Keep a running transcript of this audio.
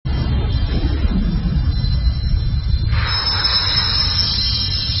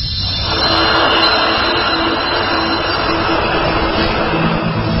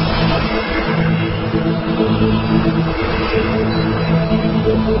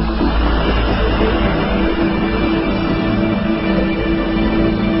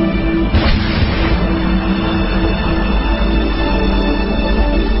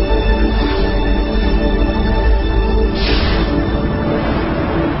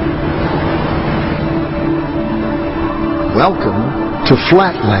Welcome to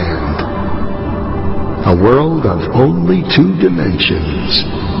Flatland, a world of only 2 dimensions.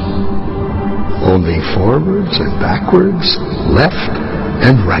 Only forwards and backwards, left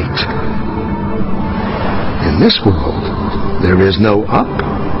and right. In this world, there is no up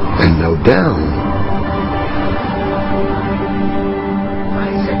and no down.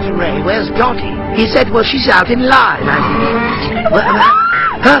 I said to Ray, where's Dottie? He said, well, she's out in line.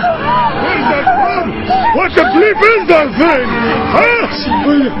 Huh? Where's that from? What the bleep is that thing? Huh?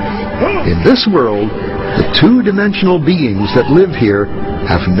 In this world, the 2-dimensional beings that live here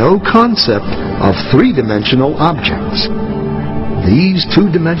have no concept of 3-dimensional objects. These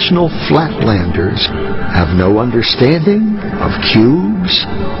 2-dimensional flatlanders have no understanding of cubes,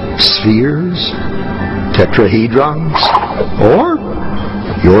 spheres, tetrahedrons, or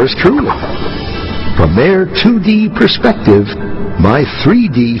yours truly. From their 2D perspective, my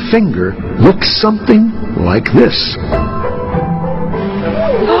 3D finger looks something like this.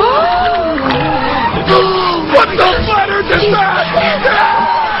 What the flatter is that?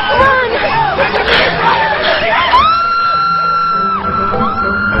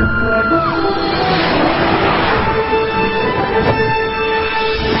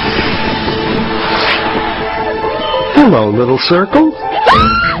 Hello, little circle.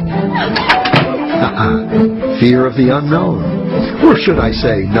 Fear of the unknown. Or should I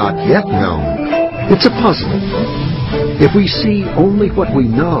say, not yet known. It's a puzzle. If we see only what we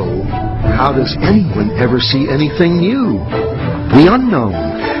know, how does anyone ever see anything new? The unknown.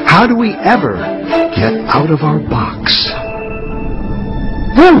 How do we ever get out of our box?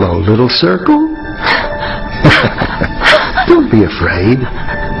 Hello, little circle. Don't be afraid.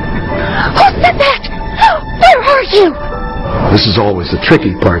 Who said that? Where are you? This is always the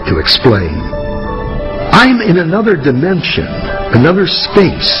tricky part to explain. I'm in another dimension, another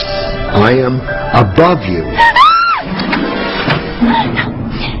space. I am above you.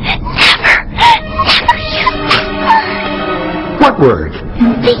 Never use the What word? word.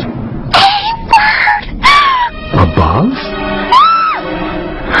 The A word. Above?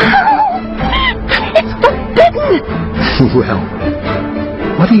 It's forbidden. Well,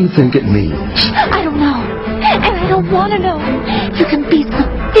 what do you think it means? I don't know. And I don't want to know. You can be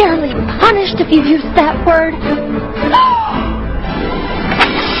severely punished if you use that word.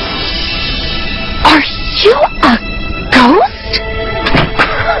 Are you a ghost?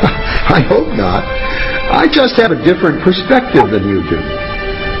 I hope not. I just have a different perspective than you do.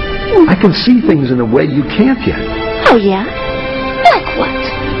 I can see things in a way you can't yet. Oh, yeah? Like what?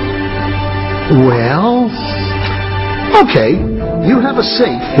 Well, okay. You have a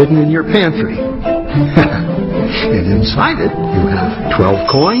safe hidden in your pantry. And inside it, you have 12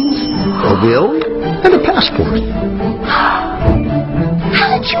 coins, a will, and a passport. How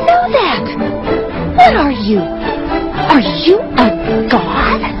did you know that? What are you? Are you a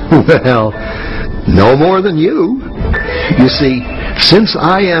god? Well, no more than you. You see, since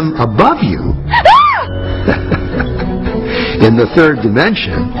I am above you, in the 3rd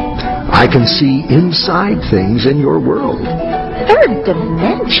dimension, I can see inside things in your world. 3rd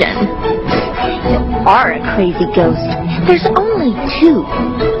dimension? You are a crazy ghost. There's only 2.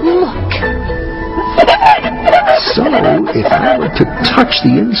 Look. So, if I were to touch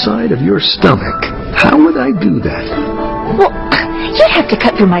the inside of your stomach, how would I do that? Well, you'd have to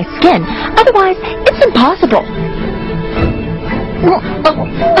cut through my skin. Otherwise, it's impossible.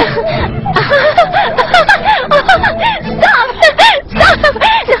 Stop!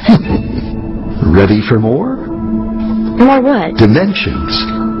 Ready for more? More what? Dimensions.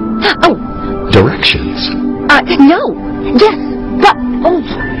 Oh. Directions. No. Yes.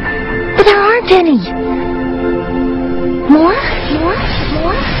 But there aren't any. More?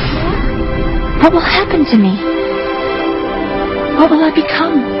 What will happen to me? What will I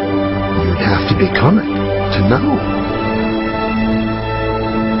become? You'd have to become it to know.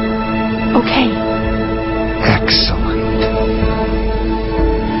 Okay. Excellent.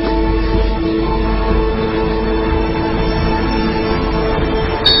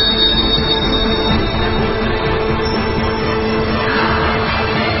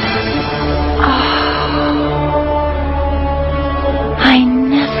 I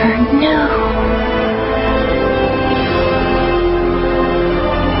never knew.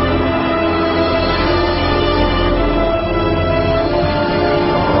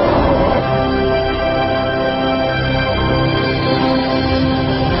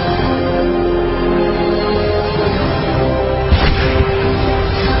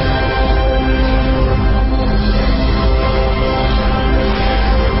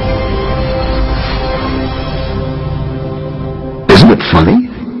 Isn't it funny?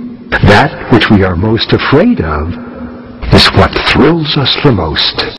 That which we are most afraid of is what thrills us the most.